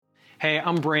Hey,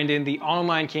 I'm Brandon, the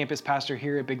online campus pastor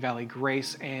here at Big Valley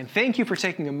Grace, and thank you for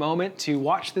taking a moment to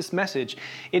watch this message.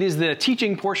 It is the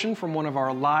teaching portion from one of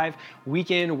our live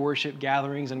weekend worship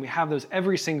gatherings, and we have those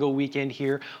every single weekend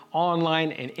here,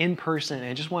 online and in person, and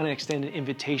I just want to extend an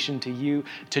invitation to you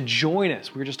to join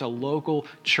us. We're just a local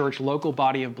church, local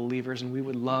body of believers, and we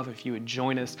would love if you would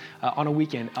join us on a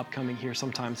weekend upcoming here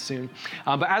sometime soon.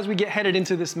 But as we get headed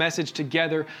into this message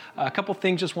together, a couple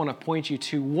things just want to point you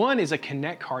to. One is a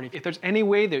Connect card. If there's any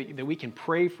way that we can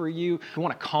pray for you, if you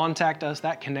want to contact us,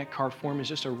 that Connect card form is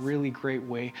just a really great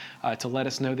way to let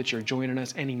us know that you're joining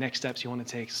us. Any next steps you want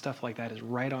to take, stuff like that is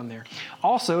right on there.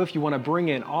 Also, if you want to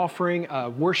bring an offering, a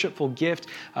worshipful gift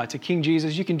to King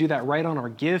Jesus, you can do that right on our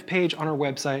Give page on our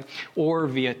website or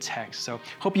via text. So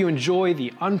hope you enjoy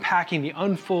the unpacking, the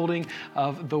unfolding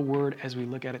of the Word as we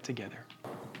look at it together.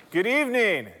 Good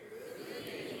evening.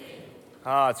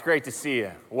 It's great to see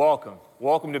you. Welcome.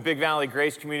 Welcome to Big Valley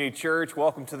Grace Community Church.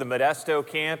 Welcome to the Modesto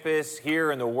campus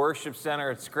here in the worship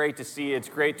center. It's great to see you. It's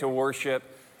great to worship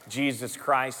Jesus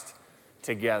Christ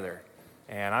together.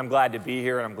 And I'm glad to be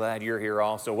here, and I'm glad you're here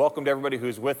also. Welcome to everybody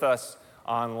who's with us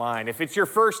online. If it's your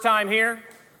first time here,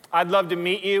 I'd love to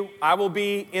meet you. I will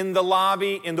be in the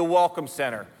lobby in the Welcome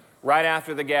Center right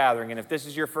after the gathering. And if this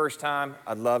is your first time,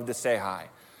 I'd love to say hi.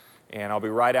 And I'll be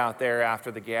right out there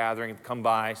after the gathering. Come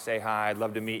by, say hi. I'd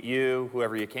love to meet you,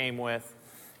 whoever you came with,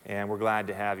 and we're glad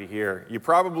to have you here. You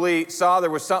probably saw there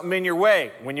was something in your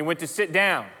way when you went to sit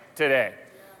down today.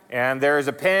 And there's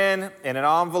a pen and an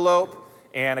envelope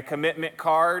and a commitment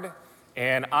card.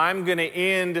 And I'm going to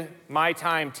end my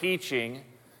time teaching,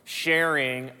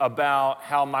 sharing about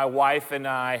how my wife and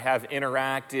I have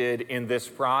interacted in this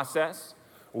process.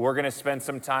 We're going to spend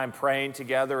some time praying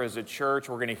together as a church.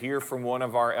 We're going to hear from one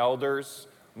of our elders,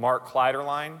 Mark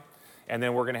Kleiderline, and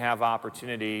then we're going to have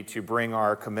opportunity to bring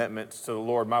our commitments to the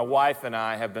Lord. My wife and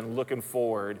I have been looking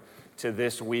forward to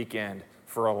this weekend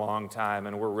for a long time,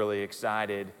 and we're really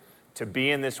excited to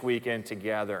be in this weekend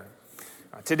together.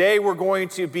 Today, we're going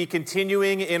to be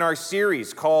continuing in our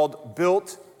series called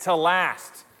Built to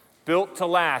Last. Built to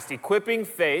Last, equipping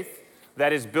faith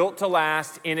that is built to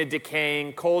last in a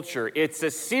decaying culture. It's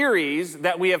a series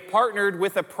that we have partnered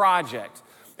with a project,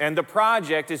 and the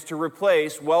project is to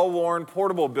replace well-worn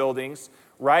portable buildings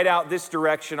right out this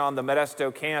direction on the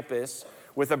Modesto campus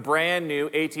with a brand new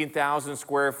 18,000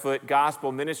 square foot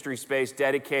gospel ministry space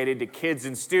dedicated to kids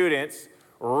and students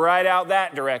right out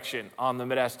that direction on the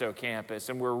Modesto campus.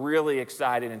 And we're really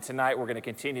excited, and tonight we're going to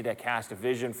continue to cast a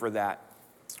vision for that.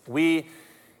 We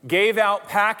gave out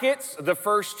packets the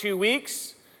first 2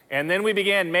 weeks, and then we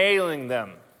began mailing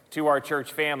them to our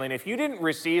church family. And if you didn't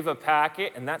receive a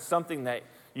packet, and that's something that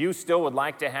you still would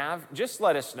like to have, just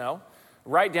let us know.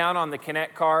 Write down on the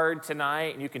Connect card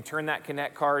tonight, and you can turn that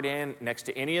Connect card in next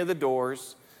to any of the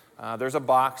doors. There's a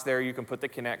box there you can put the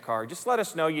Connect card. Just let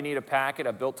us know you need a packet,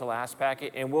 a Built to Last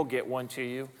packet, and we'll get one to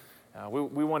you.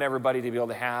 We want everybody to be able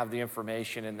to have the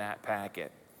information in that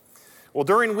packet. Well,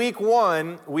 during week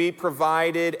one, we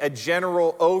provided a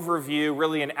general overview,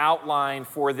 really an outline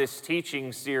for this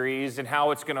teaching series and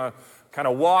how it's going to kind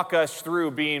of walk us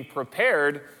through being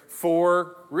prepared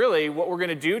for really what we're going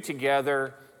to do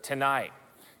together tonight.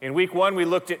 In week one, we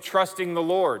looked at trusting the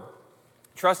Lord.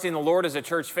 Trusting the Lord as a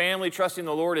church family, trusting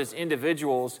the Lord as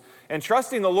individuals, and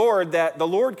trusting the Lord that the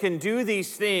Lord can do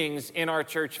these things in our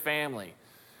church family.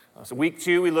 So week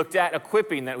two, we looked at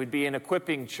equipping, that we'd be an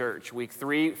equipping church. Week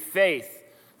three, faith,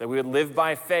 that we would live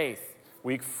by faith.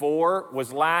 Week four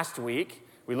was last week.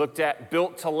 We looked at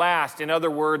built to last. In other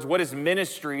words, what is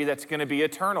ministry that's going to be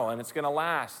eternal and it's going to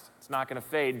last? It's not going to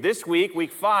fade. This week,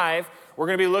 week five, we're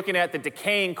going to be looking at the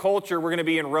decaying culture. We're going to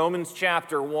be in Romans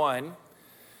chapter 1.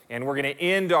 And we're going to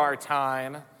end our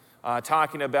time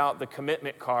talking about the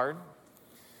commitment card.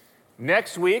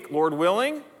 Next week, Lord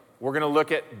willing, we're going to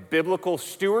look at biblical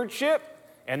stewardship.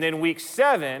 And then week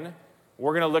 7,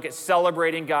 we're going to look at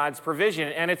celebrating God's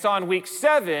provision. And it's on week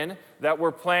 7 that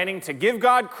we're planning to give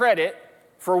God credit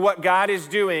for what God is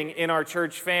doing in our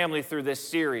church family through this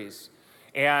series.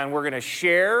 And we're going to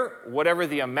share whatever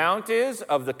the amount is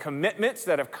of the commitments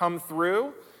that have come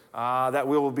through that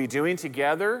we will be doing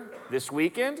together this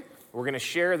weekend. We're going to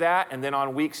share that. And then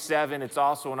on week 7, it's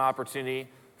also an opportunity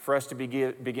for us to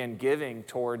begin giving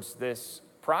towards this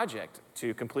project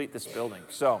to complete this building.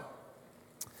 So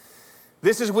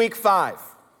this is week 5,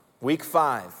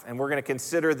 and we're going to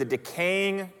consider the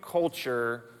decaying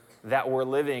culture that we're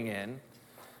living in,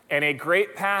 and a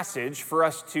great passage for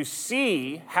us to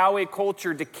see how a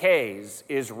culture decays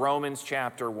is Romans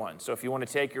chapter 1. So if you want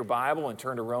to take your Bible and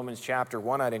turn to Romans chapter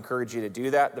 1, I'd encourage you to do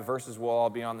that. The verses will all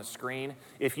be on the screen.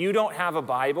 If you don't have a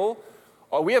Bible,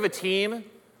 we have a team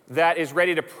that is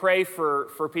ready to pray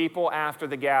for people after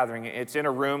the gathering. It's in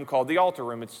a room called the altar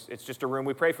room. It's just a room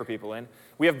we pray for people in.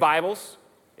 We have Bibles.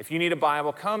 If you need a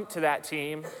Bible, come to that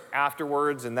team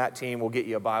afterwards, and that team will get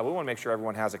you a Bible. We want to make sure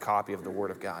everyone has a copy of the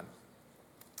Word of God.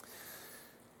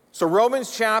 So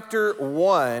Romans chapter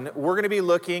 1, we're going to be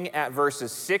looking at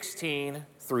verses 16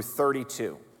 through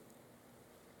 32.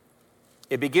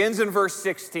 It begins in verse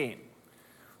 16.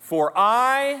 For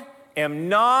I am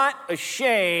not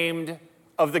ashamed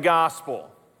of the gospel.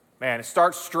 Man, it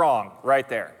starts strong right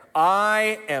there.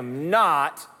 I am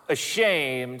not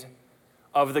ashamed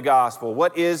of the gospel.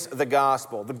 What is the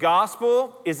gospel? The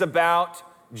gospel is about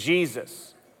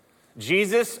Jesus.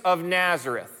 Jesus of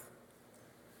Nazareth.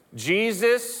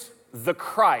 Jesus the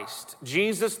Christ.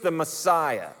 Jesus the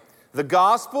Messiah. The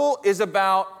gospel is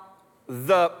about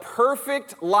the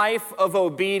perfect life of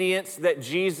obedience that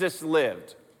Jesus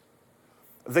lived.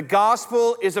 The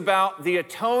gospel is about the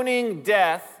atoning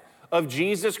death of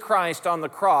Jesus Christ on the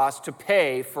cross to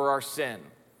pay for our sin.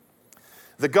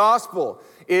 The gospel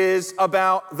is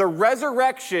about the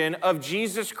resurrection of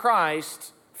Jesus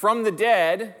Christ from the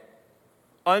dead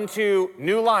unto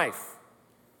new life.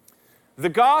 The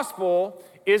gospel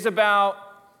is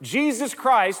about Jesus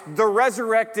Christ, the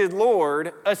resurrected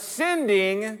Lord,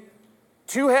 ascending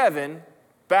to heaven,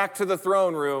 back to the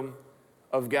throne room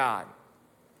of God.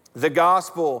 The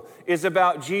gospel is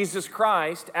about Jesus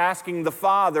Christ asking the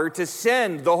Father to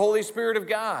send the Holy Spirit of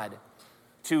God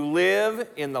to live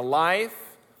in the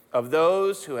life of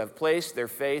those who have placed their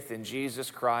faith in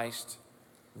Jesus Christ,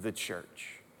 the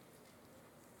church.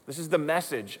 This is the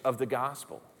message of the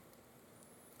gospel.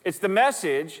 It's the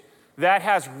message that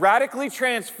has radically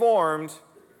transformed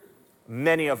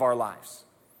many of our lives.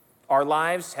 Our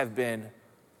lives have been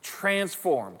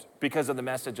transformed because of the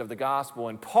message of the gospel.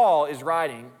 And Paul is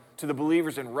writing to the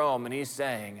believers in Rome, and he's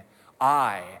saying,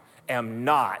 I am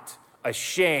not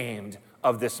ashamed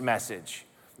of this message.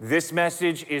 This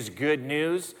message is good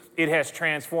news. It has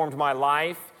transformed my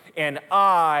life, and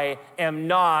I am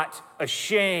not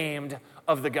ashamed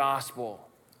of the gospel.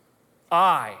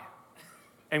 I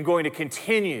am going to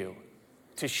continue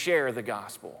to share the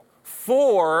gospel,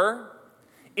 for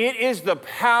it is the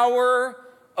power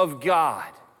of God.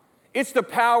 It's the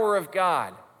power of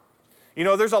God. You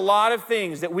know, there's a lot of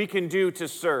things that we can do to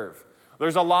serve.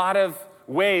 There's a lot of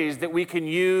ways that we can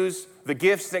use the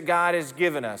gifts that God has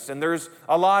given us. And there's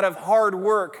a lot of hard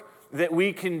work that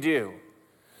we can do.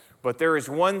 But there is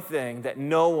one thing that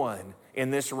no one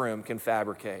in this room can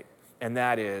fabricate, and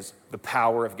that is the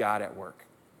power of God at work.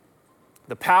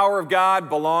 The power of God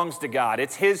belongs to God.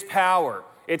 It's His power.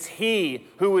 It's He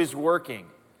who is working.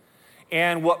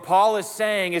 And what Paul is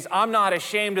saying is, I'm not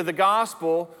ashamed of the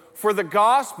gospel, for the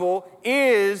gospel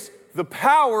is the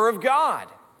power of God.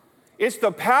 It's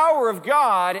the power of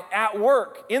God at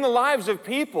work in the lives of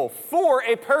people for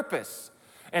a purpose.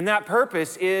 And that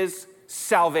purpose is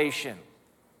salvation.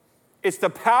 It's the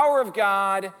power of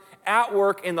God at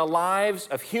work in the lives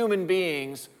of human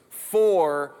beings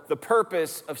for the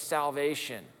purpose of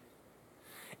salvation.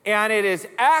 And it is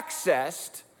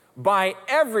accessed by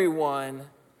everyone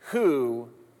who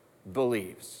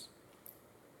believes,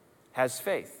 has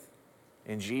faith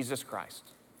in Jesus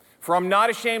Christ. For I'm not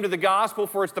ashamed of the gospel,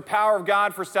 for it's the power of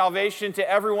God for salvation to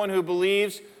everyone who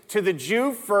believes, to the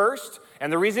Jew first.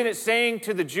 And the reason it's saying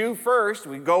to the Jew first,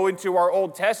 we go into our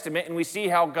Old Testament and we see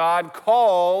how God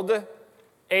called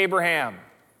Abraham.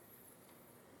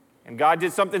 And God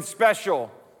did something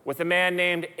special with a man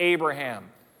named Abraham.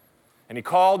 And He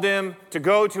called him to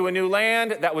go to a new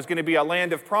land that was going to be a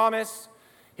land of promise.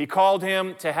 He called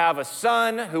him to have a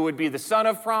son who would be the son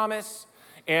of promise.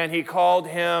 And He called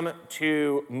him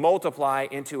to multiply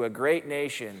into a great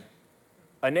nation,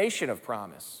 a nation of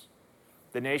promise,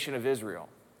 the nation of Israel.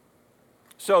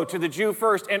 So to the Jew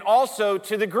first, and also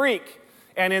to the Greek.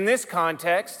 And in this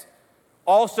context,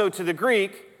 also to the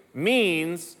Greek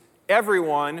means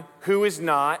everyone who is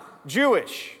not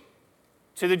Jewish.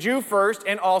 To the Jew first,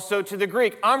 and also to the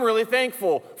Greek. I'm really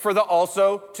thankful for the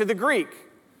also to the Greek.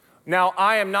 Now,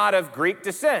 I am not of Greek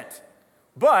descent,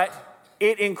 but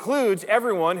it includes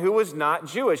everyone who was not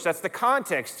Jewish. That's the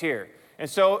context here. And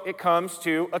so it comes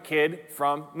to a kid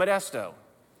from Modesto.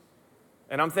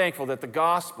 And I'm thankful that the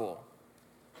gospel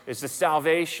is the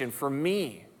salvation for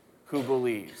me who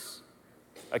believes,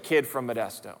 a kid from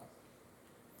Modesto.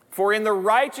 For in the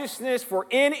righteousness,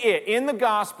 in the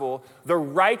gospel, the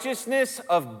righteousness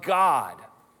of God.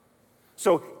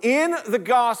 So in the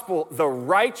gospel, the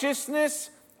righteousness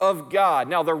of God.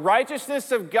 Now, the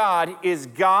righteousness of God is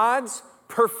God's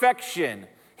perfection,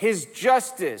 His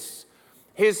justice,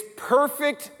 His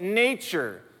perfect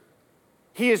nature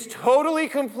He is totally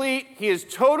complete. He is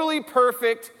totally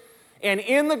perfect. And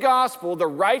in the gospel, the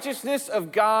righteousness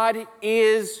of God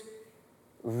is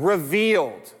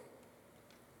revealed.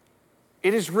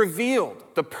 It is revealed.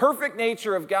 The perfect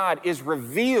nature of God is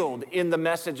revealed in the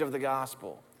message of the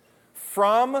gospel.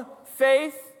 From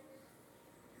faith,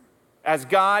 as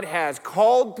God has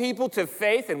called people to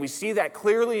faith, and we see that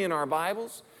clearly in our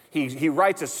Bibles. He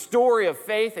writes a story of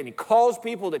faith, and he calls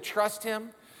people to trust him.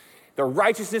 The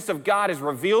righteousness of God is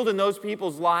revealed in those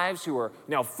people's lives who are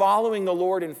now following the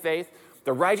Lord in faith.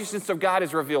 The righteousness of God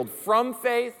is revealed from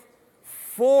faith,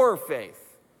 for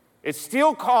faith. It's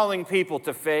still calling people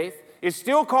to faith. It's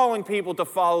still calling people to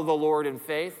follow the Lord in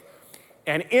faith.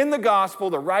 And in the gospel,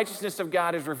 the righteousness of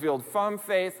God is revealed from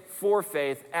faith, for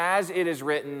faith, as it is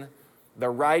written, the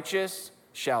righteous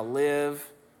shall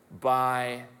live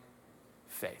by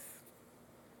faith.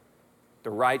 The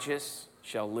righteous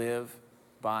shall live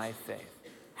by faith.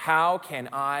 How can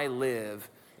I live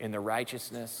in the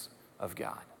righteousness of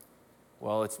God?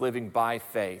 Well, it's living by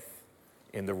faith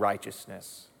in the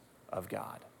righteousness of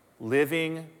God.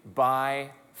 Living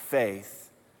by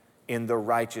faith in the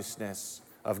righteousness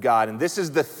of God. And this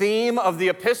is the theme of the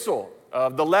epistle,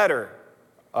 of the letter,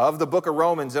 of the book of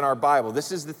Romans in our Bible.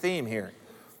 This is the theme here,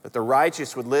 that the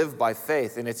righteous would live by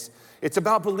faith. And it's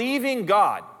about believing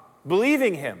God,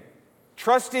 believing him,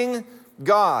 trusting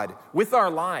God with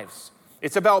our lives.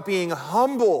 It's about being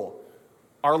humble,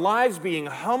 our lives being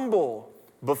humble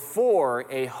before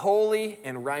a holy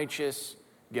and righteous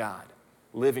God,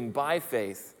 living by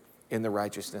faith in the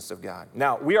righteousness of God.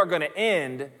 Now, we are going to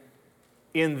end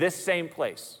in this same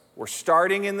place. We're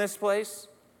starting in this place,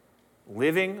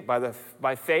 living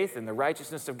by faith in the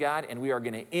righteousness of God, and we are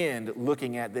going to end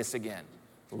looking at this again,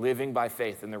 living by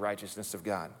faith in the righteousness of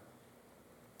God.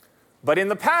 But in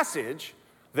the passage,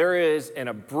 there is an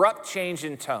abrupt change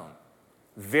in tone.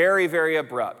 Very, very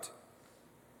abrupt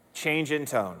change in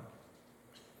tone.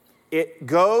 It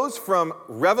goes from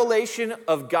revelation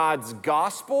of God's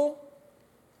gospel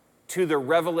to the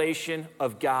revelation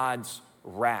of God's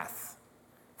wrath.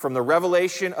 From the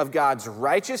revelation of God's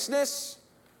righteousness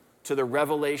to the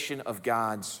revelation of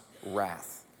God's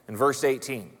wrath. In verse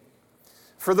 18,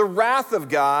 for the wrath of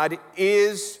God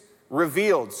is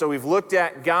revealed. So we've looked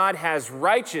at God has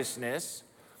righteousness,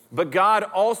 but God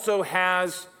also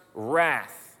has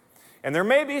wrath. And there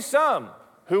may be some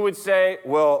who would say,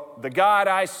 well, the God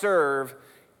I serve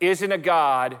isn't a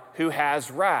God who has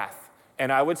wrath.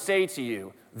 And I would say to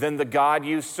you, then the God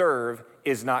you serve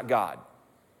is not God.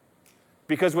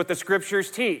 Because what the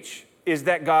scriptures teach is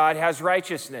that God has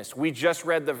righteousness. We just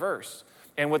read the verse.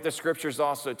 And what the scriptures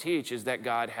also teach is that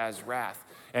God has wrath.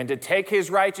 And to take his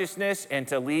righteousness and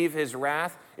to leave his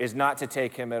wrath is not to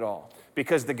take him at all.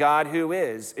 Because the God who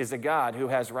is a God who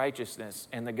has righteousness.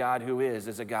 And the God who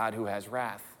is a God who has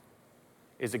wrath.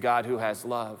 Is a God who has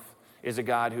love, is a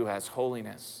God who has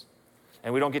holiness.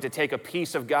 And we don't get to take a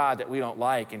piece of God that we don't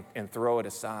like and throw it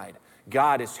aside.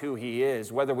 God is who he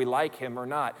is, whether we like him or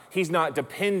not. He's not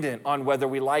dependent on whether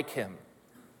we like him.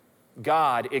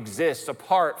 God exists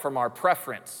apart from our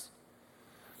preference.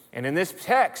 And in this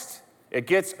text, it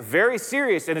gets very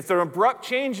serious, and it's an abrupt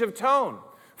change of tone.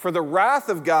 For the wrath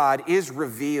of God is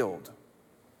revealed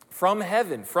from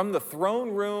heaven, from the throne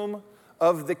room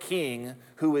of the King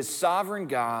who is sovereign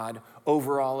God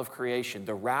over all of creation.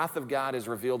 The wrath of God is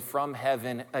revealed from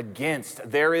heaven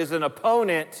against. There is an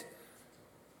opponent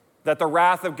that the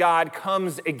wrath of God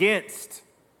comes against.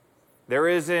 There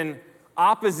is an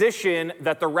opposition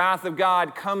that the wrath of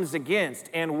God comes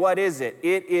against. And what is it?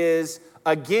 It is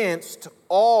against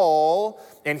all.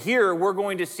 And here we're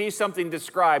going to see something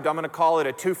described. I'm going to call it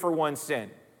a 2-for-1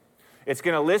 sin. It's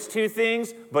going to list two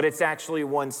things, but it's actually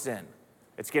one sin.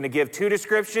 It's going to give two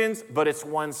descriptions, but it's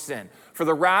one sin. For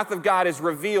the wrath of God is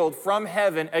revealed from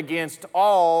heaven against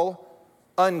all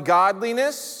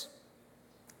ungodliness.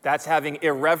 That's having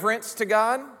irreverence to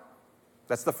God.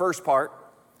 That's the first part.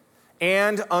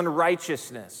 And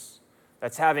unrighteousness.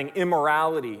 That's having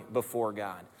immorality before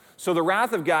God. So the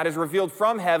wrath of God is revealed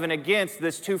from heaven against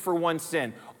this 2-for-1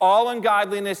 sin. All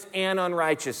ungodliness and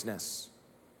unrighteousness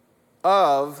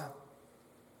of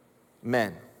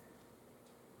men.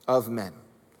 Of men.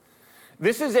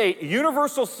 This is a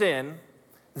universal sin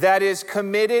that is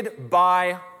committed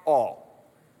by all.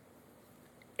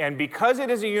 And because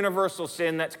it is a universal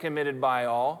sin that's committed by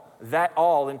all, that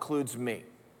all includes me.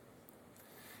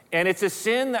 And it's a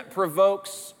sin that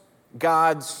provokes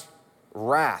God's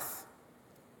wrath.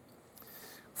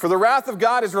 For the wrath of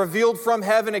God is revealed from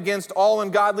heaven against all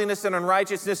ungodliness and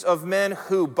unrighteousness of men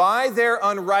who by their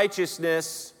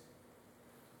unrighteousness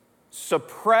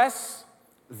suppress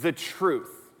the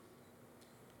truth.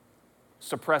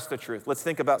 Suppress the truth. Let's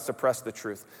think about suppress the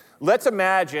truth. Let's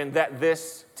imagine that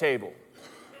this table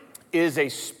is a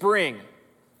spring,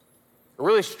 a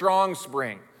really strong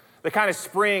spring. The kind of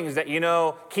springs that,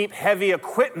 keep heavy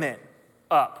equipment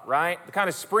up, right? The kind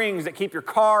of springs that keep your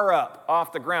car up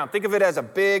off the ground. Think of it as a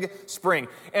big spring.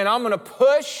 And I'm going to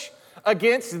push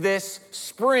against this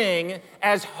spring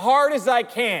as hard as I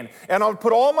can. And I'll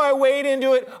put all my weight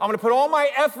into it. I'm going to put all my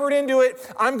effort into it.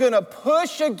 I'm going to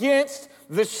push against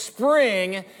the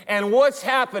spring. And what's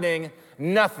happening?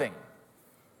 Nothing.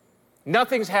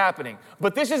 Nothing's happening.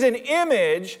 But this is an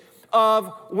image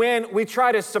of when we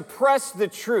try to suppress the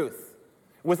truth.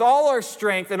 With all our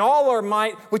strength and all our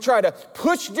might, we try to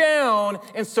push down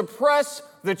and suppress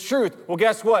the truth. Well,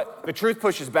 guess what? The truth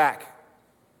pushes back.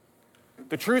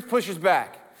 The truth pushes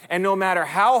back. And no matter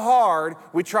how hard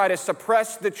we try to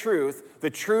suppress the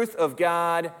truth of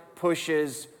God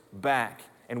pushes back.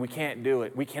 And we can't do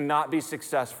it. We cannot be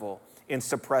successful in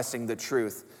suppressing the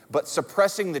truth. But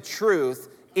suppressing the truth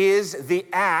is the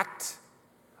act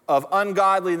of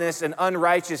ungodliness and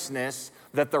unrighteousness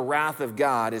that the wrath of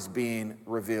God is being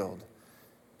revealed.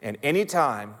 And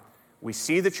anytime we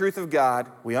see the truth of God,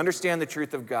 we understand the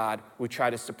truth of God, we try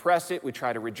to suppress it, we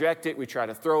try to reject it, we try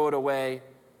to throw it away.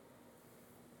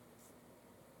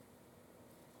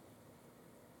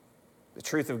 The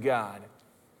truth of God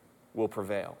will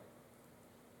prevail.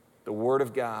 The Word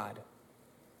of God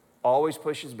always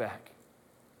pushes back.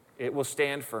 It will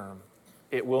stand firm.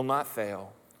 It will not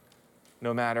fail,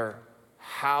 no matter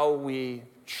how we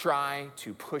try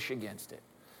to push against it.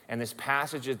 And this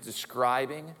passage is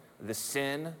describing the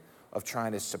sin of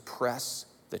trying to suppress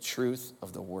the truth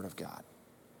of the Word of God.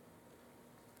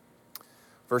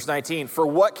 Verse 19, for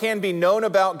what can be known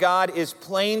about God is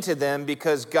plain to them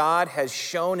because God has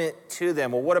shown it to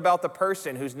them. Well, what about the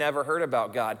person who's never heard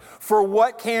about God? For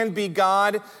what can be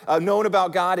known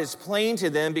about God is plain to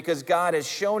them because God has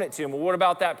shown it to them. Well, what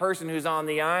about that person who's on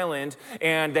the island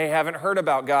and they haven't heard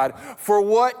about God? For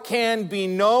what can be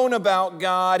known about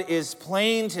God is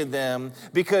plain to them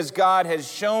because God has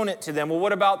shown it to them. Well,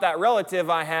 what about that relative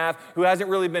I have who hasn't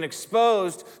really been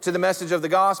exposed to the message of the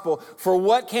gospel? For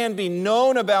what can be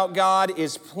known about God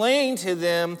is plain to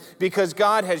them because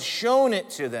God has shown it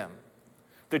to them.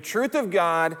 The truth of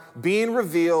God being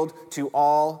revealed to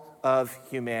all of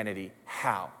humanity.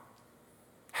 How?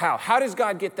 How does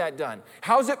God get that done?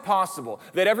 How is it possible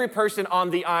that every person on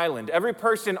the island, every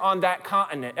person on that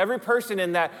continent, every person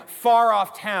in that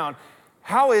far-off town,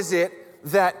 how is it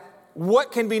that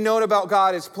what can be known about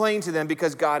God is plain to them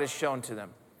because God has shown to them?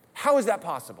 How is that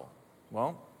possible?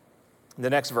 Well,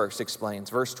 the next verse explains,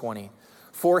 verse 20.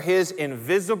 For his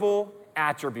invisible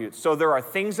attributes. So there are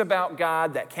things about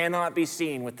God that cannot be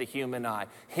seen with the human eye.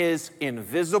 His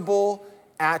invisible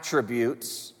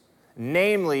attributes,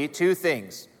 namely two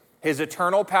things. His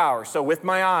eternal power. So with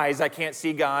my eyes, I can't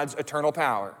see God's eternal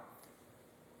power.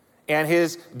 And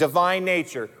his divine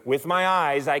nature. With my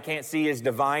eyes, I can't see his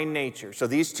divine nature. So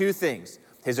these two things,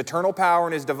 his eternal power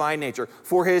and his divine nature.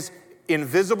 For his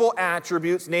invisible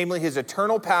attributes, namely his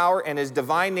eternal power and his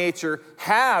divine nature,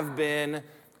 have been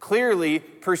clearly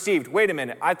perceived. Wait a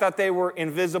minute, I thought they were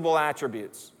invisible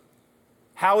attributes.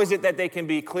 How is it that they can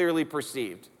be clearly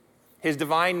perceived? His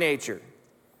divine nature,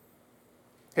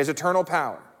 his eternal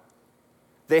power.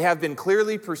 They have been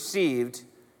clearly perceived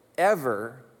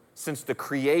ever since the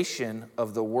creation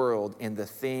of the world in the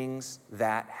things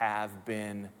that have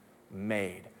been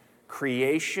made.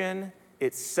 Creation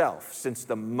itself, since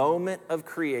the moment of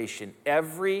creation,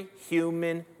 every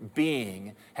human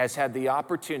being has had the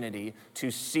opportunity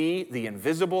to see the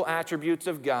invisible attributes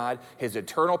of God, his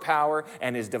eternal power,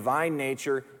 and his divine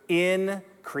nature in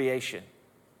creation.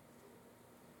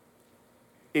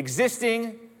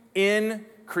 Existing in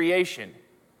creation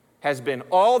has been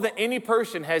all that any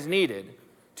person has needed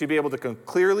to be able to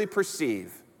clearly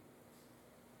perceive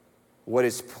what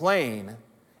is plain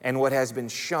and what has been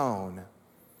shown.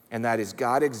 And that is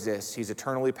God exists, he's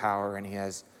eternally power, and he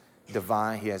has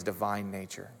divine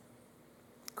nature.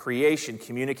 Creation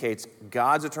communicates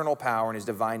God's eternal power and his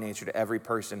divine nature to every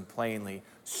person plainly.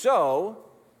 So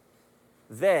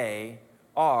they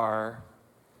are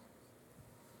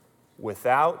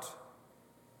without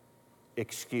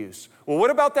excuse. Well, what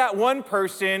about that one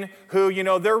person who,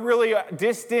 they're really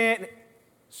distant,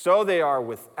 so they are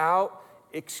without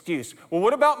excuse. Well,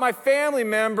 what about my family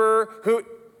member who...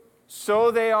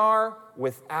 So they are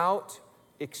without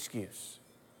excuse.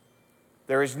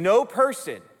 There is no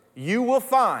person you will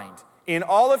find in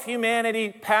all of humanity,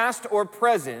 past or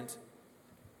present,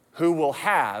 who will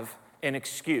have an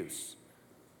excuse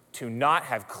to not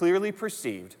have clearly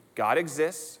perceived God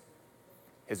exists,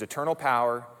 his eternal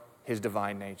power, his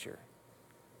divine nature.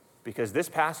 Because this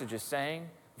passage is saying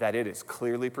that it is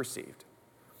clearly perceived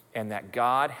and that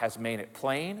God has made it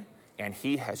plain and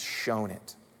he has shown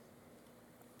it.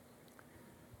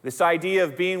 This idea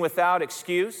of being without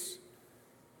excuse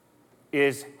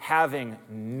is having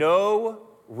no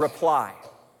reply,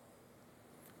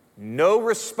 no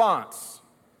response.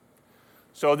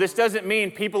 So this doesn't mean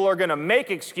people are going to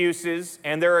make excuses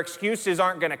and their excuses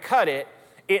aren't going to cut it.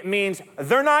 It means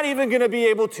they're not even going to be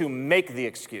able to make the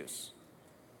excuse.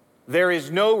 There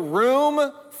is no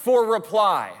room for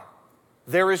reply.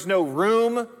 There is no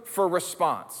room for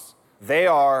response. They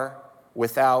are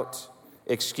without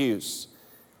excuse.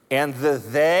 And the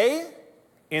they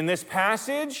in this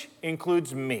passage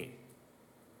includes me.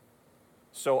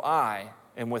 So I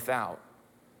am without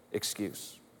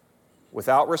excuse,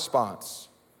 without response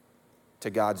to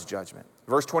God's judgment.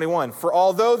 Verse 21, for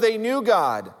although they knew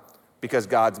God, because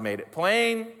God's made it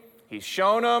plain, he's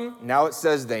shown them, now it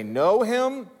says they know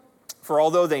him. For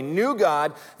although they knew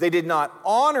God, they did not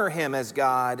honor him as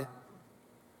God.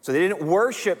 So they didn't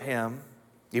worship him.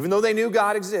 Even though they knew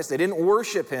God exists, they didn't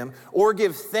worship him or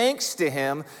give thanks to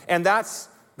him. And that's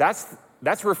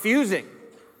refusing.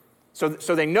 So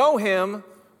they know him,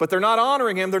 but they're not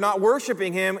honoring him, they're not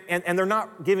worshiping him, and they're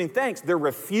not giving thanks. They're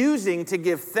refusing to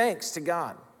give thanks to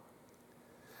God.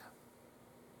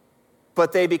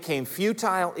 But they became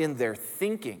futile in their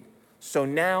thinking. So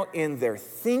now in their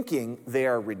thinking, they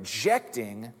are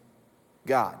rejecting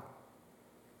God.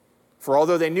 For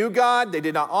although they knew God, they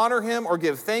did not honor him or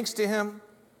give thanks to him,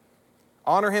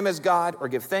 honor him as God or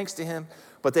give thanks to him,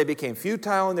 but they became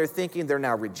futile in their thinking. They're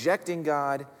now rejecting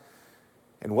God.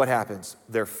 And what happens?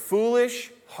 Their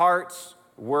foolish hearts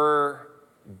were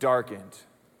darkened.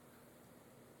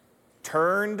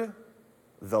 Turned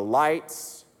the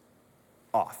lights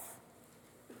off.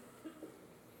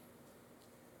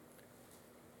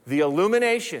 The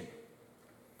illumination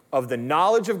of the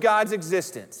knowledge of God's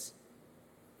existence,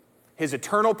 his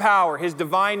eternal power, his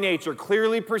divine nature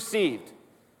clearly perceived.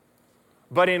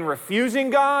 But in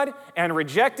refusing God and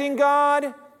rejecting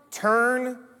God,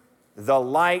 turn the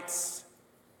lights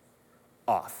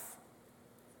off.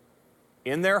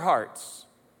 In their hearts,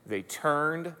 they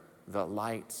turned the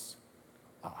lights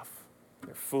off.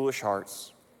 Their foolish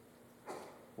hearts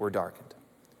were darkened.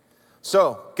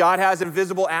 So, God has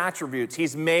invisible attributes.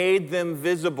 He's made them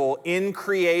visible in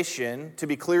creation to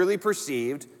be clearly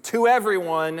perceived to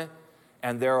everyone,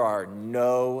 and there are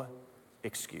no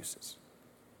excuses.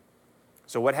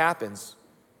 So what happens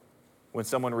when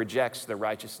someone rejects the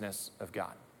righteousness of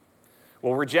God?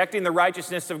 Well, rejecting the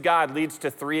righteousness of God leads to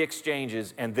three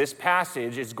exchanges, and this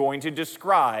passage is going to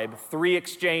describe three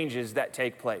exchanges that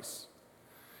take place.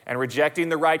 And rejecting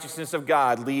the righteousness of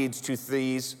God leads to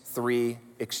these three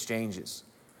exchanges.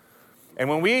 And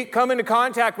when we come into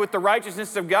contact with the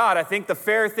righteousness of God, I think the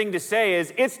fair thing to say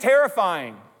is it's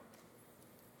terrifying.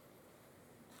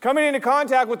 Coming into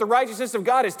contact with the righteousness of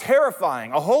God is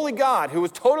terrifying. A holy God who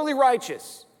is totally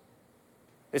righteous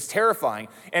is terrifying.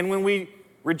 And when we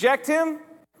reject him,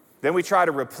 then we try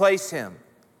to replace him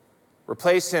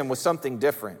with something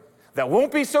different that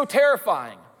won't be so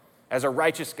terrifying as a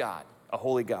righteous God, a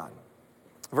holy God.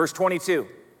 Verse 22,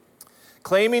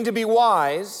 claiming to be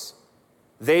wise,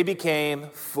 they became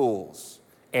fools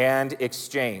and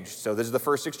exchanged. So this is the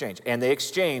first exchange. And they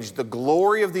exchanged the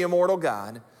glory of the immortal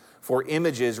God for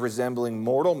images resembling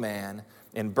mortal man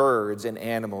and birds and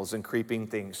animals and creeping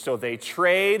things. So they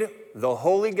trade the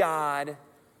holy God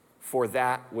for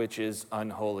that which is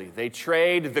unholy. They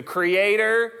trade the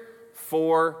Creator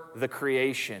for the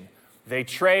creation. They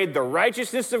trade the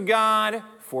righteousness of God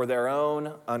for their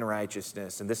own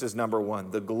unrighteousness. And this is number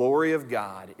one. The glory of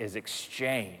God is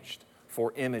exchanged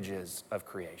for images of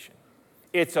creation.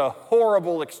 It's a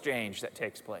horrible exchange that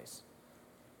takes place.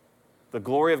 The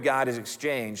glory of God is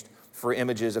exchanged for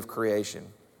images of creation.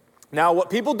 Now, what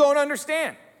people don't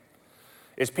understand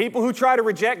is people who try to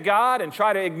reject God and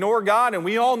try to ignore God, and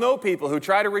we all know people who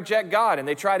try to reject God and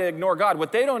they try to ignore God.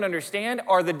 What they don't understand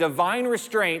are the divine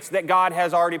restraints that God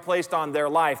has already placed on their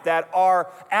life that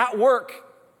are at work.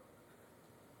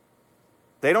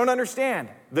 They don't understand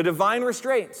the divine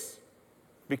restraints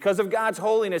because of God's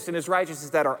holiness and his righteousness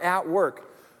that are at work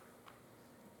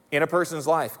in a person's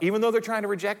life, even though they're trying to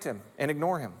reject him and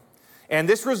ignore him. And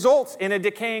this results in a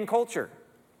decaying culture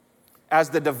as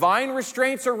the divine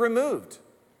restraints are removed.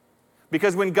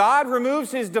 Because when God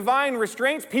removes his divine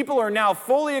restraints, people are now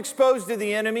fully exposed to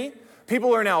the enemy.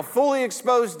 People are now fully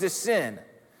exposed to sin.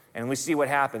 And we see what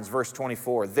happens, verse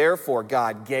 24. Therefore,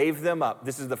 God gave them up.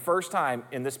 This is the first time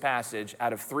in this passage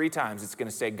out of 3 times it's going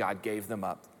to say God gave them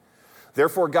up.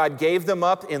 Therefore, God gave them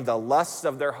up in the lusts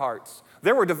of their hearts.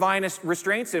 There were divine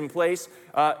restraints in place,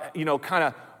 kind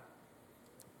of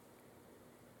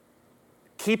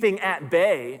keeping at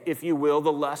bay, if you will,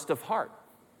 the lust of heart.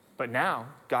 But now,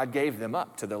 God gave them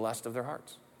up to the lust of their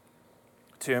hearts,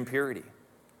 to impurity,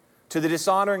 to the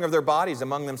dishonoring of their bodies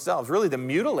among themselves, really the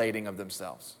mutilating of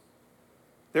themselves.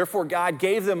 Therefore, God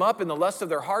gave them up in the lust of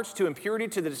their hearts to impurity,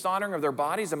 to the dishonoring of their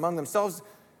bodies among themselves.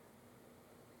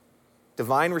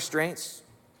 Divine restraints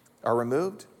are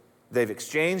removed. They've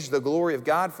exchanged the glory of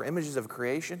God for images of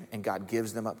creation, and God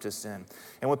gives them up to sin.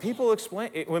 And when people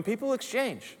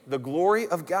exchange the glory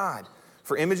of God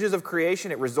for images of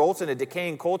creation, it results in a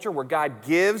decaying culture where God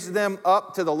gives them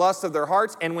up to the lust of their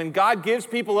hearts. And when God gives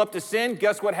people up to sin,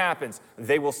 guess what happens?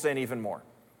 They will sin even more.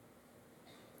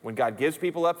 When God gives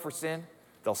people up for sin,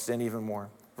 they'll sin even more.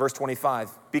 Verse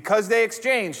 25, because they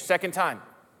exchanged, second time,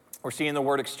 we're seeing the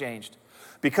word exchanged.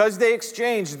 Because they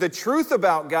exchanged the truth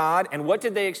about God, and what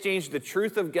did they exchange the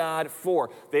truth of God for?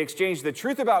 They exchanged the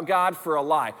truth about God for a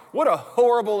lie. What a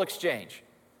horrible exchange.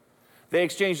 They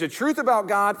exchanged the truth about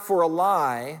God for a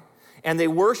lie, and they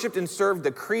worshiped and served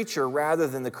the creature rather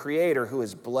than the Creator who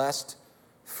is blessed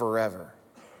forever.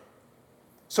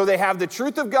 So they have the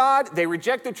truth of God, they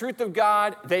reject the truth of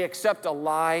God, they accept a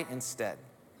lie instead.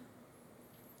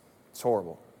 It's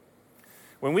horrible.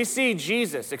 When we see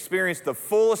Jesus experience the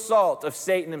full assault of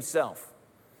Satan himself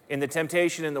in the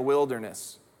temptation in the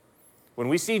wilderness, when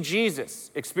we see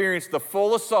Jesus experience the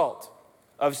full assault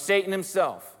of Satan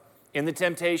himself in the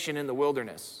temptation in the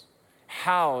wilderness,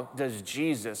 how does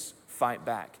Jesus fight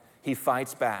back? He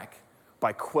fights back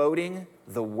by quoting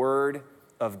the Word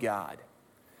of God.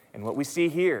 And what we see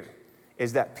here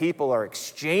is that people are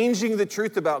exchanging the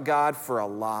truth about God for a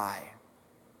lie.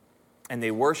 And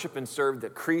they worship and serve the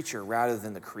creature rather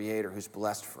than the Creator who's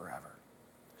blessed forever.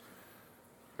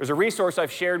 There's a resource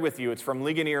I've shared with you. It's from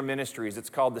Ligonier Ministries. It's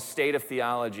called The State of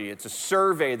Theology. It's a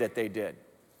survey that they did.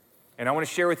 And I want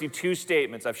to share with you two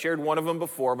statements. I've shared one of them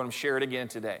before, but I'm going to share it again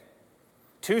today.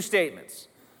 Two statements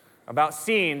about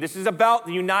seeing. This is about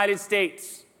the United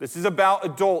States. This is about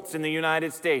adults in the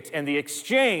United States and the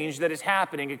exchange that is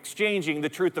happening, exchanging the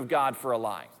truth of God for a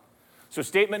lie. So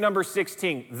statement number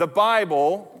 16, the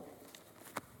Bible,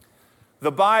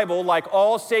 like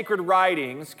all sacred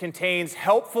writings, contains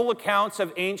helpful accounts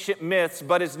of ancient myths,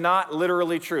 but is not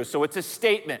literally true. So it's a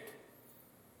statement.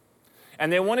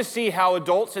 And they want to see how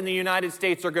adults in the United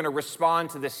States are going to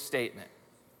respond to this statement.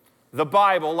 The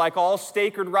Bible, like all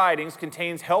sacred writings,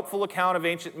 contains helpful account of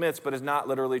ancient myths, but is not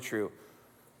literally true.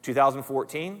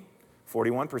 2014,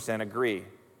 41% agree.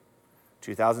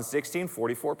 2016,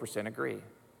 44% agree.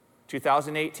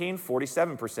 2018,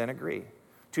 47% agree.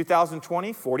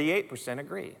 2020, 48%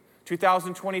 agree.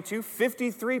 2022,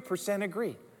 53%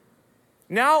 agree.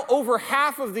 Now, over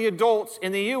half of the adults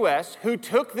in the U.S. who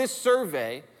took this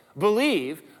survey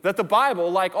believe that the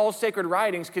Bible, like all sacred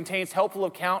writings, contains helpful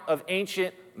account of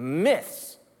ancient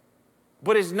myths,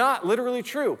 but is not literally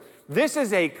true. This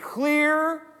is a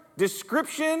clear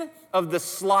description of the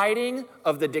sliding,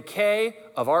 of the decay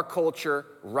of our culture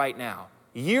right now.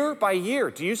 Year by year,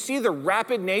 do you see the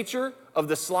rapid nature of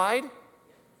the slide?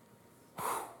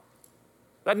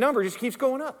 That number just keeps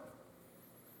going up.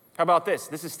 How about this?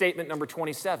 This is statement number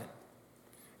 27.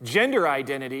 Gender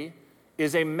identity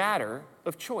is a matter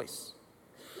of choice.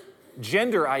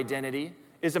 Gender identity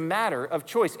is a matter of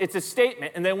choice. It's a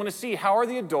statement, and they want to see how are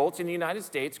the adults in the United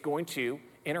States going to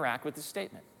interact with this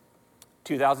statement.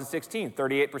 2016,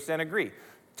 38% agree.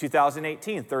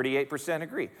 2018, 38%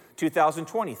 agree.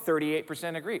 2020,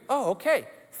 38% agree. Oh, okay.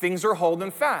 Things are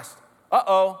holding fast.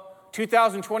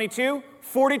 2022,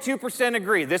 42%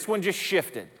 agree. This one just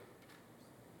shifted.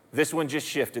 This one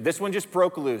just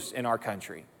broke loose in our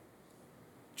country.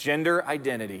 Gender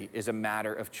identity is a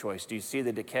matter of choice. Do you see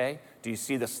the decay? Do you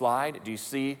see the slide? Do you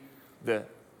see the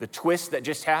twist that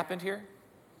just happened here?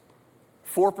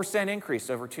 4% increase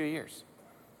over 2 years.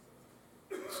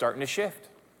 Starting to shift.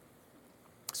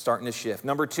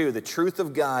 Number two, the truth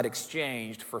of God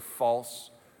exchanged for false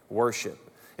worship.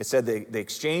 It said they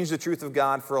exchanged the truth of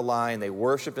God for a lie, and they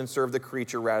worshiped and served the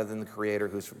creature rather than the Creator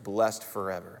who's blessed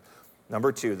forever.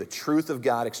 Number two, the truth of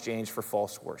God exchanged for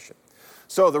false worship.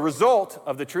 So the result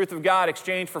of the truth of God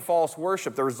exchanged for false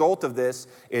worship, the result of this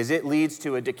is it leads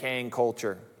to a decaying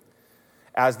culture.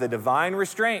 As the divine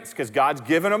restraints, because God's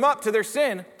given them up to their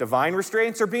sin, divine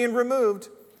restraints are being removed.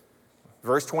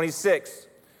 Verse 26,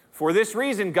 for this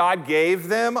reason God gave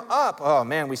them up. Oh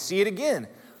man, we see it again.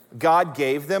 God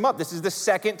gave them up. This is the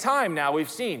second time now we've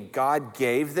seen. God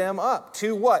gave them up.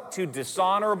 To what? To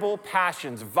dishonorable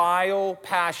passions, vile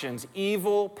passions,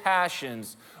 evil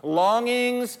passions,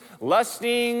 longings,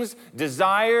 lustings,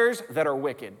 desires that are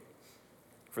wicked.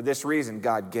 For this reason,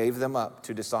 God gave them up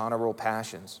to dishonorable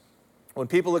passions. When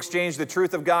people exchange the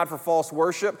truth of God for false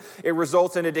worship, it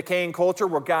results in a decaying culture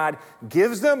where God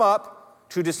gives them up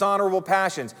to dishonorable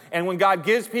passions. And when God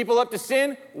gives people up to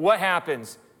sin, what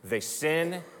happens? They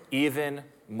sin even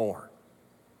more.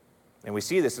 And we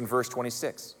see this in verse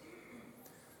 26.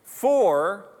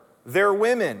 For their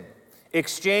women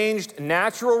exchanged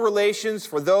natural relations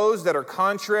for those that are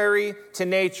contrary to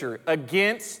nature,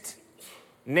 against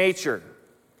nature.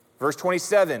 Verse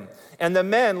 27, and the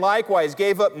men likewise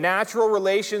gave up natural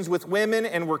relations with women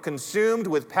and were consumed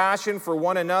with passion for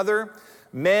one another,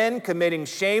 men committing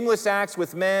shameless acts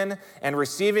with men and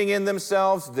receiving in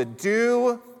themselves the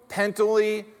due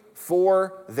penalty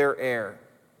for their error.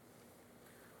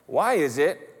 Why is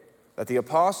it that the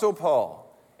Apostle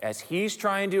Paul, as he's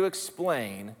trying to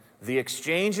explain the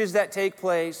exchanges that take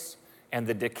place and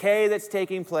the decay that's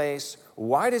taking place,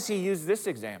 why does he use this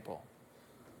example?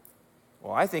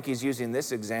 Well, I think he's using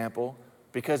this example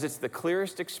because it's the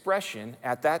clearest expression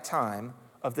at that time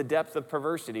of the depth of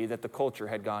perversity that the culture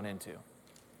had gone into.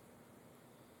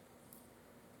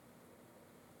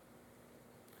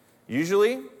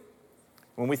 Usually,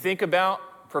 when we think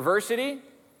about perversity,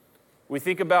 we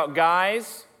think about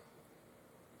guys,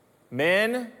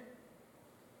 men,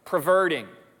 perverting.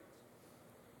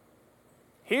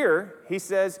 Here, he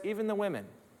says even the women.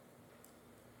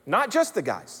 Not just the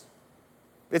guys.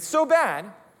 It's so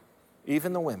bad,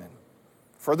 even the women.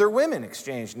 For their women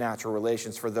exchanged natural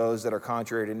relations for those that are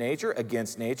contrary to nature,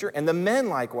 against nature. And the men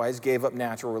likewise gave up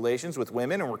natural relations with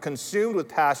women and were consumed with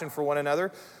passion for one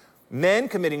another, men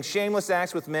committing shameless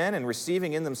acts with men and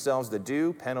receiving in themselves the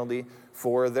due penalty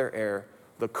for their error.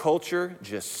 The culture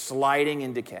just sliding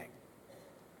in decay.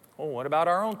 Well, what about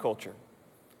our own culture?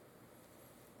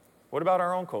 What about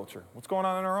our own culture? What's going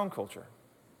on in our own culture?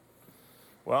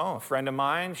 Well, a friend of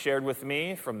mine shared with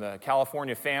me from the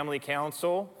California Family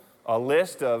Council a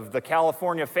list of the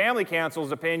California Family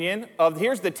Council's opinion of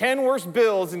here's the 10 worst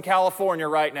bills in California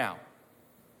right now.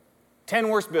 10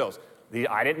 worst bills.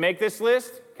 I didn't make this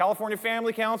list, California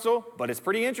Family Council, but it's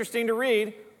pretty interesting to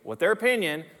read what their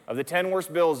opinion of the 10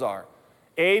 worst bills are.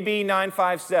 AB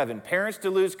 957, parents to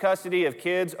lose custody of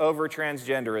kids over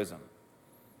transgenderism.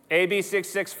 AB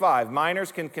 665,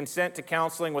 minors can consent to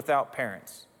counseling without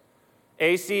parents.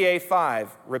 ACA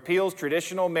 5, repeals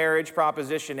traditional marriage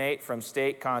Proposition 8 from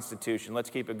state constitution.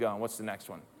 Let's keep it going. What's the next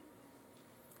one?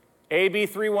 AB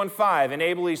 315,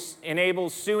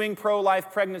 enables suing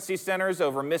pro-life pregnancy centers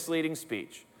over misleading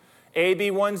speech. AB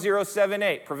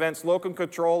 1078, prevents local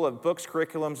control of books,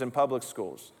 curriculums, in public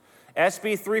schools.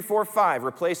 SB 345,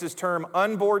 replaces term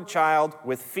unborn child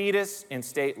with fetus in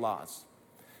state laws.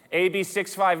 AB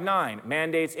 659,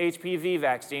 mandates HPV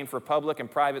vaccine for public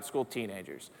and private school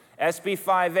teenagers. SB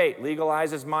 58,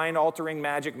 legalizes mind-altering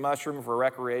magic mushroom for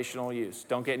recreational use.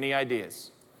 Don't get any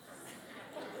ideas.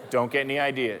 Don't get any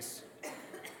ideas.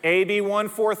 AB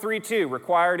 1432,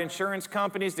 required insurance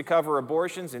companies to cover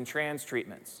abortions and trans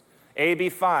treatments. AB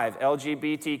 5,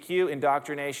 LGBTQ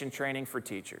indoctrination training for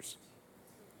teachers.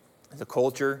 The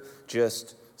culture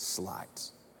just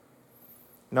slides.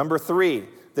 Number 3,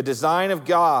 the design of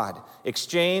God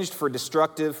exchanged for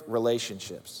destructive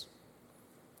relationships.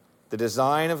 The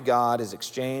design of God is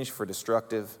exchanged for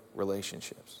destructive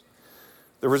relationships.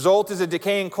 The result is a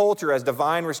decaying culture as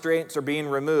divine restraints are being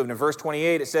removed. In verse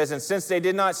 28, it says, and since they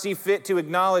did not see fit to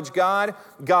acknowledge God,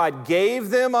 God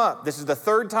gave them up. This is the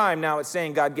third time now it's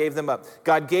saying God gave them up.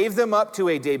 God gave them up to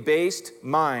a debased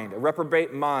mind, a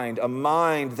reprobate mind, a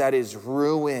mind that is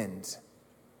ruined,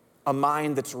 a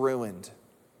mind that's ruined,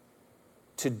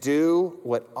 to do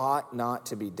what ought not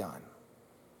to be done.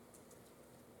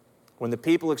 When the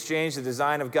people exchange the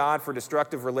design of God for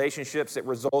destructive relationships, it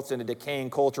results in a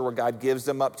decaying culture where God gives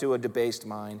them up to a debased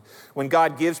mind. When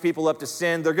God gives people up to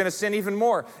sin, they're going to sin even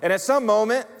more. And at some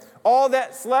moment, all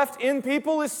that's left in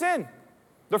people is sin.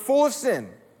 They're full of sin.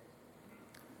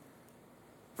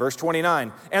 Verse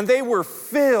 29, and they were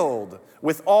filled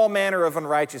with all manner of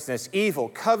unrighteousness, evil,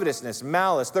 covetousness,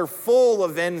 malice. They're full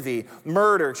of envy,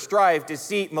 murder, strife,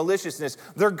 deceit, maliciousness.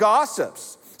 They're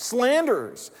gossips,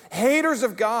 slanderers, haters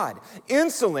of God,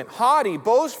 insolent, haughty,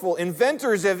 boastful,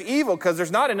 inventors of evil, because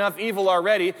there's not enough evil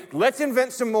already. Let's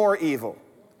invent some more evil.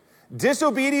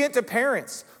 Disobedient to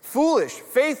parents, foolish,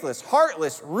 faithless,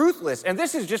 heartless, ruthless. And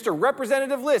this is just a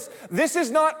representative list. This is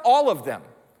not all of them.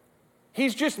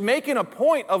 He's just making a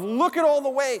point of look at all the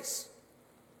ways.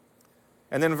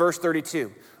 And then verse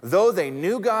 32, though they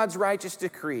knew God's righteous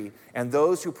decree and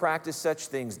those who practice such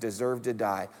things deserve to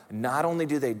die, not only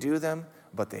do they do them,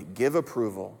 but they give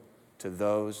approval to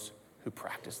those who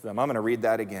practice them. I'm going to read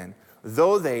that again.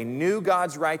 Though they knew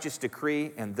God's righteous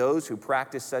decree and those who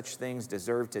practice such things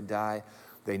deserve to die,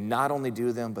 they not only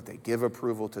do them, but they give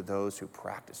approval to those who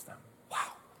practice them.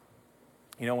 Wow.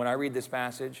 You know, when I read this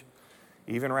passage,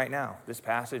 even right now, this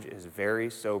passage is very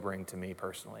sobering to me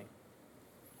personally.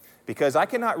 Because I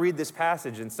cannot read this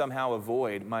passage and somehow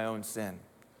avoid my own sin.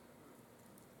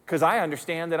 Because I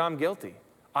understand that I'm guilty.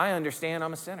 I understand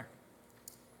I'm a sinner.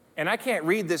 And I can't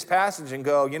read this passage and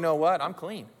go, you know what, I'm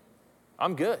clean.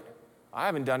 I'm good. I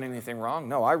haven't done anything wrong.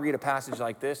 No, I read a passage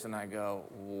like this and I go,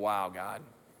 wow, God.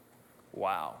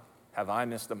 Wow, have I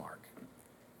missed the mark?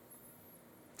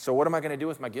 So what am I going to do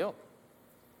with my guilt?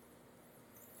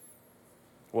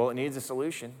 Well, it needs a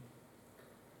solution.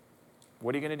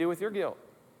 What are you going to do with your guilt?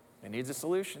 It needs a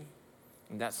solution.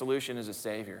 And that solution is a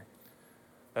Savior.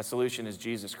 That solution is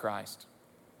Jesus Christ,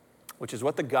 which is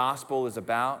what the gospel is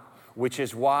about, which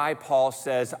is why Paul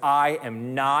says, I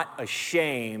am not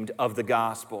ashamed of the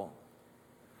gospel.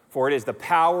 For it is the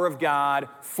power of God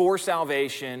for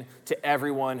salvation to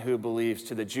everyone who believes,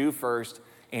 to the Jew first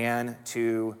and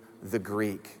to the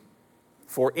Greek.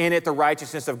 For in it the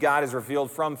righteousness of God is revealed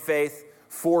from faith,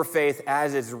 for faith,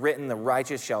 as is written, the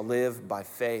righteous shall live by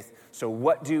faith. So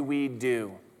what do?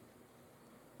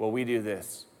 Well, we do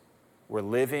this. We're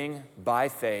living by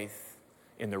faith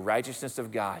in the righteousness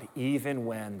of God, even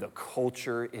when the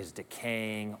culture is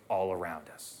decaying all around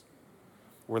us.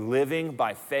 We're living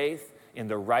by faith in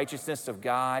the righteousness of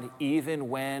God, even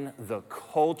when the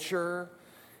culture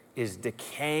is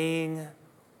decaying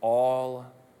all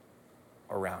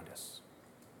around us.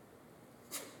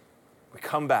 We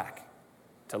come back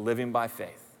to living by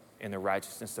faith in the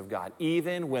righteousness of God,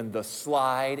 even when the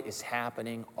slide is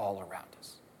happening all around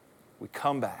us. We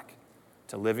come back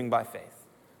to living by faith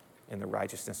in the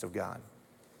righteousness of God.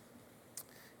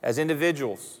 As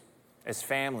individuals, as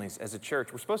families, as a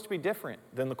church, we're supposed to be different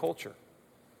than the culture.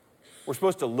 We're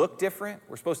supposed to look different.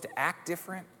 We're supposed to act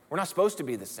different. We're not supposed to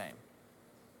be the same.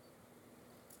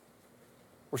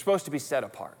 We're supposed to be set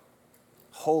apart,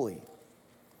 holy.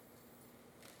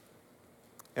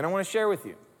 And I want to share with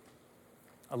you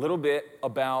a little bit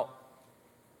about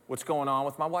what's going on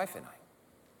with my wife and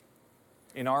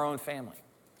I in our own family.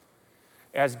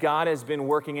 As God has been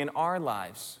working in our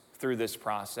lives through this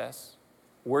process,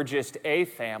 we're just a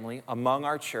family among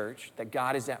our church that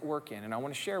God is at work in. And I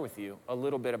want to share with you a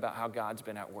little bit about how God's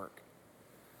been at work.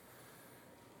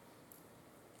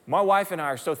 My wife and I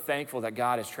are so thankful that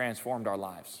God has transformed our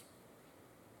lives.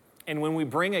 And when we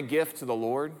bring a gift to the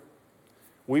Lord,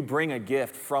 we bring a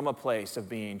gift from a place of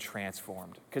being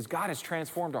transformed, because God has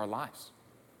transformed our lives.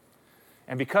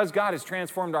 And because God has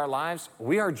transformed our lives,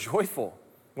 we are joyful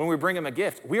when we bring Him a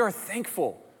gift. We are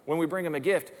thankful when we bring Him a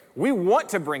gift. We want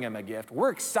to bring Him a gift.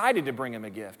 We're excited to bring Him a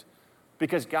gift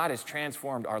because God has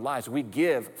transformed our lives. We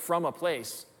give from a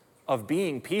place of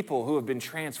being people who have been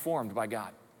transformed by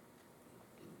God.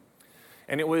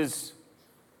 And it was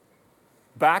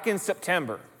back in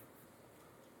September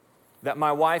that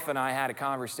my wife and I had a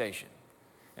conversation.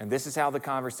 And this is how the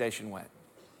conversation went.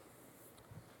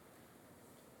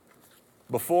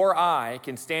 Before I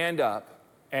can stand up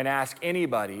and ask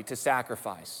anybody to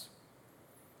sacrifice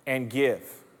and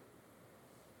give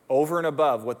over and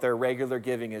above what their regular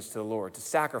giving is to the Lord, to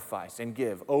sacrifice and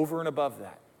give over and above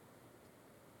that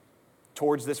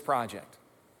towards this project,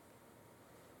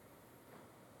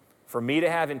 for me to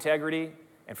have integrity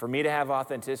and for me to have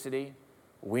authenticity,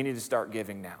 we need to start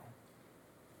giving now.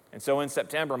 And so in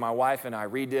September, my wife and I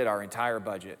redid our entire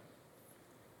budget.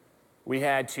 We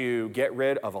had to get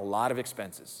rid of a lot of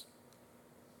expenses.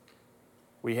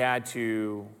 We had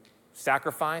to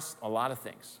sacrifice a lot of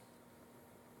things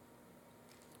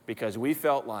because we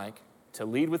felt like to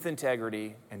lead with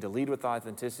integrity and to lead with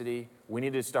authenticity, we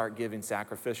needed to start giving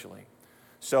sacrificially.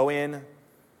 So in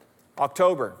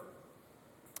October,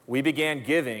 we began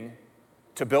giving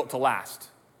to Built to Last,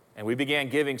 and we began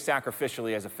giving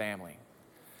sacrificially as a family.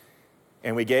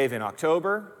 And we gave in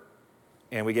October,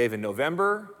 and we gave in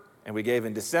November, and we gave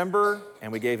in December,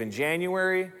 and we gave in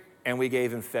January, and we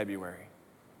gave in February.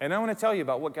 And I want to tell you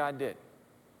about what God did.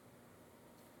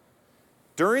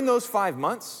 During those 5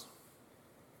 months,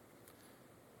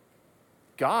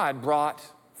 God brought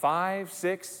 5,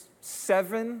 6,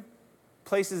 7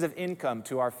 places of income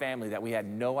to our family that we had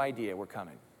no idea were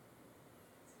coming.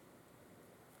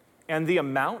 And the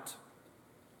amount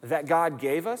that God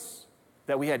gave us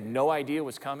that we had no idea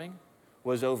was coming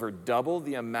was over double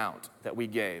the amount that we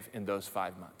gave in those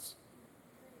 5 months.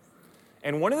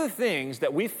 And one of the things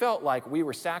that we felt like we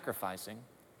were sacrificing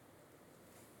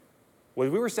was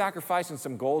we were sacrificing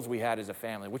some goals we had as a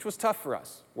family, which was tough for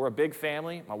us. We're a big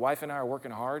family. My wife and I are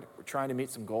working hard. We're trying to meet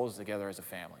some goals together as a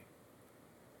family.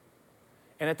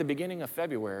 And at the beginning of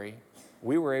February,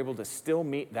 we were able to still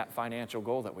meet that financial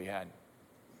goal that we had.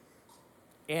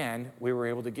 And we were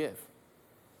able to give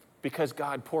because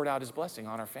God poured out his blessing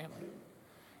on our family.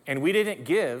 And we didn't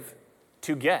give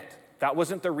to get. That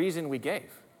wasn't the reason we gave.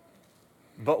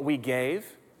 But we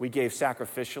gave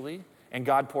sacrificially, and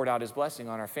God poured out his blessing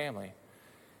on our family.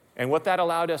 And what that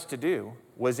allowed us to do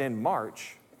was in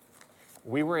March,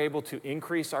 we were able to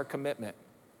increase our commitment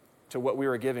to what we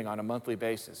were giving on a monthly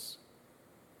basis.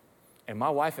 And my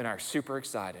wife and I are super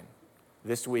excited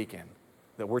this weekend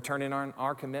that we're turning on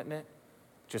our commitment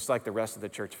just like the rest of the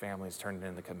church family is turning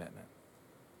in the commitment.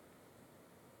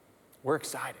 We're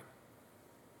excited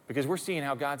because we're seeing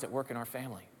how God's at work in our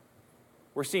family.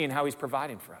 We're seeing how he's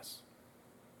providing for us.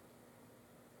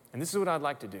 And this is what I'd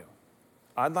like to do.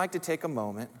 I'd like to take a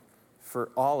moment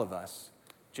for all of us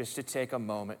just to take a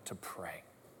moment to pray.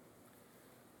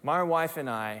 My wife and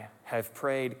I have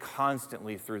prayed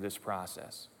constantly through this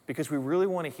process because we really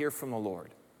want to hear from the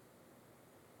Lord.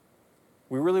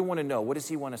 We really want to know, what does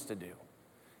he want us to do?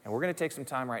 And we're going to take some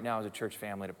time right now as a church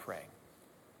family to pray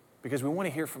because we want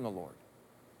to hear from the Lord.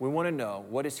 We want to know,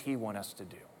 what does he want us to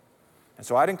do? And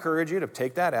so I'd encourage you to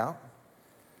take that out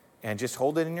and just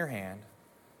hold it in your hand.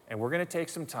 And we're going to take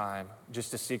some time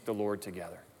just to seek the Lord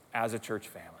together as a church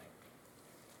family,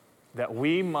 that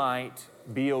we might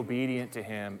be obedient to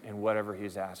him in whatever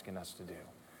he's asking us to do.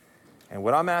 And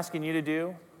what I'm asking you to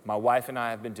do, my wife and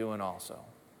I have been doing also.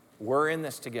 We're in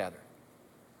this together.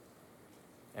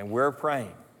 And we're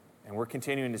praying, and we're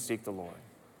continuing to seek the Lord.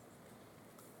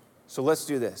 So let's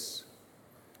do this.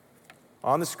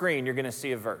 On the screen, you're going to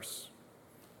see a verse.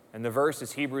 And the verse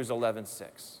is Hebrews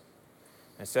 11:6.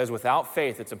 It says, without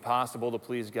faith, it's impossible to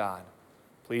please God.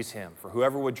 Please him. For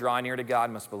whoever would draw near to God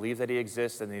must believe that he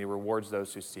exists and that he rewards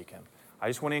those who seek him. I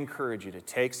just want to encourage you to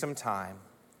take some time,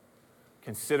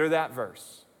 consider that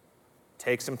verse,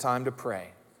 take some time to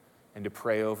pray, and to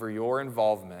pray over your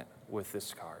involvement with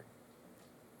this card,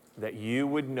 that you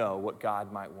would know what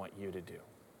God might want you to do.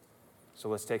 So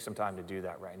let's take some time to do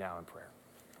that right now in prayer.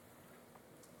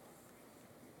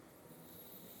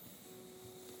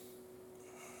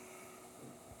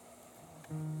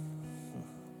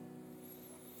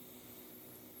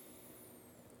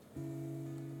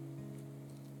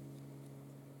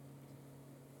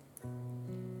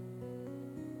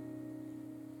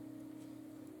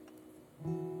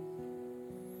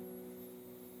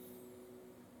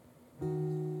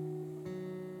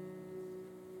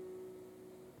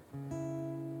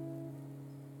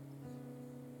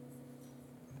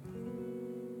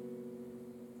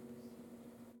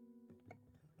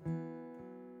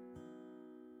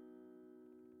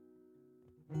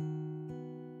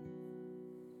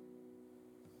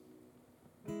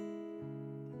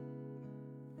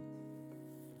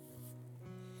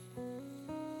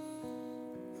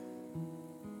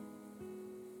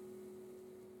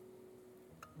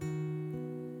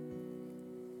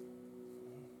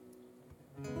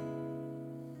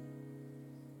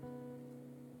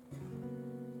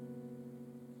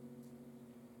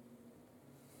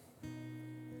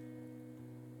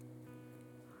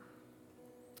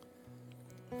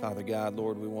 Father God,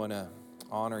 Lord, we want to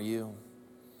honor you.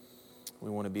 We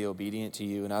want to be obedient to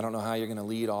you. And I don't know how you're going to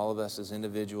lead all of us as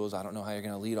individuals. I don't know how you're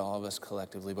going to lead all of us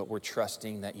collectively, but we're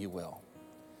trusting that you will.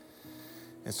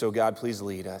 And so, God, please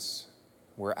lead us.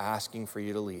 We're asking for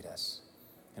you to lead us.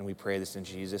 And we pray this in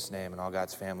Jesus' name. And all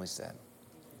God's family said,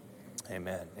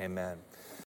 amen, amen.